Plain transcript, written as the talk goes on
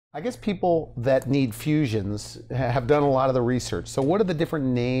I guess people that need fusions have done a lot of the research. So what are the different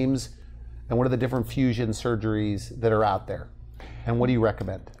names and what are the different fusion surgeries that are out there? And what do you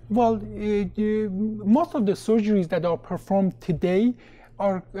recommend? Well, most of the surgeries that are performed today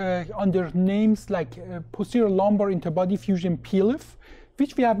are under names like posterior lumbar interbody fusion PLIF,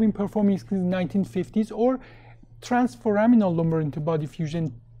 which we have been performing since the 1950s, or transforaminal lumbar interbody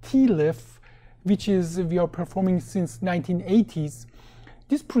fusion TLIF, which is we are performing since 1980s.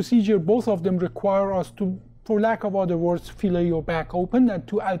 This procedure, both of them require us to, for lack of other words, fillet your back open and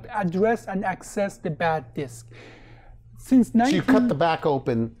to address and access the bad disc. Since so you cut the back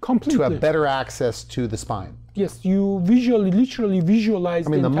open completely to have better access to the spine. Yes, you literally visualize.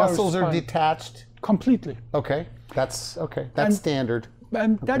 I mean, the muscles spine. are detached Completely. Okay, that's standard.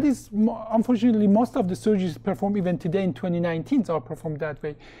 And that is, unfortunately, most of the surgeries performed even today in 2019 are performed that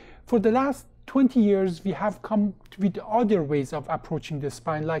way. For the last 20 years, we have come with other ways of approaching the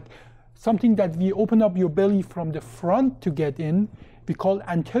spine, like something that we open up your belly from the front to get in. We call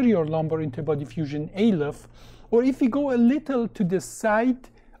anterior lumbar interbody fusion ALIF. Or if we go a little to the side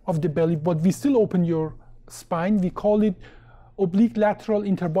of the belly, but we still open your spine, we call it oblique lateral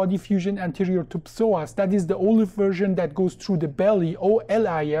interbody fusion anterior to psoas. That is the OLIF version that goes through the belly,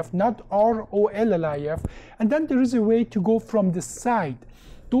 OLIF, not ROLLIF. And then there is a way to go from the side.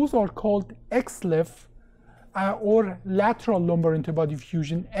 Those are called XLIF or lateral lumbar interbody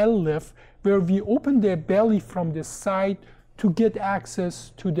fusion LLIF, where we open the belly from the side to get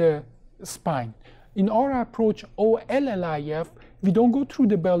access to the spine. In our approach, OLLIF, we don't go through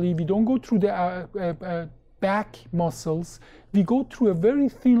the belly, we don't go through the back muscles, we go through a very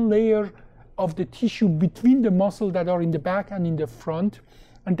thin layer of the tissue between the muscles that are in the back and in the front.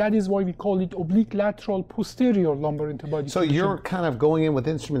 And that is why we call it oblique lateral posterior lumbar interbody. So you're kind of going in with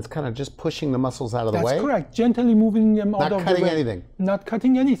instruments, kind of just pushing the muscles out of the way? That's correct. Gently moving them out of the way. Not cutting anything? Not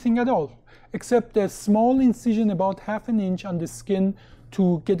cutting anything at all, except a small incision about ½ an inch on the skin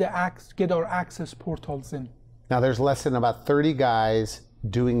to get our access portals in. Now there's less than about 30 guys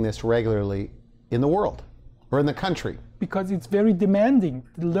doing this regularly in the world or in the country. Because it's very demanding.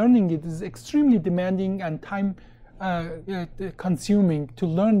 Learning it is extremely demanding and time consuming to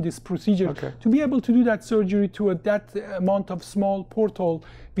learn this procedure. Okay. To be able to do that surgery to that amount of small portal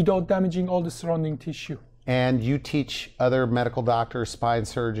without damaging all the surrounding tissue. And you teach other medical doctors, spine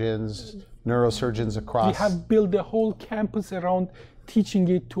surgeons, neurosurgeons across? We have built a whole campus around teaching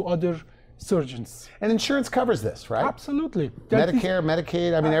it to other surgeons. And insurance covers this, right? Absolutely. Medicare,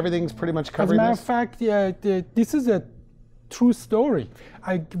 Medicaid, I mean, everything's pretty much covering this? As a matter of fact, this is a true story.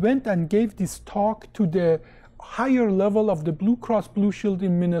 I went and gave this talk to the higher level of the Blue Cross Blue Shield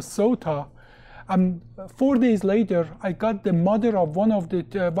in Minnesota. 4 days later, I got the mother of one of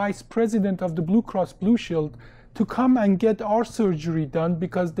the vice president of the Blue Cross Blue Shield to come and get our surgery done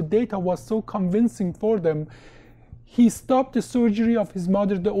because the data was so convincing for them. He stopped the surgery of his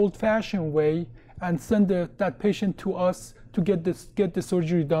mother the old-fashioned way and sent that patient to us to get the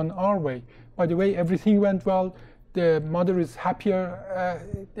surgery done our way. By the way, everything went well. The mother is happier,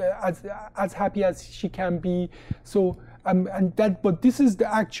 as happy as she can be. So, but this is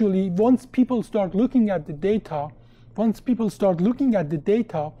actually, once people start looking at the data,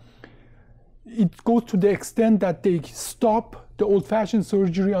 it goes to the extent that they stop the old-fashioned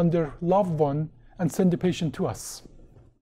surgery on their loved one and send the patient to us.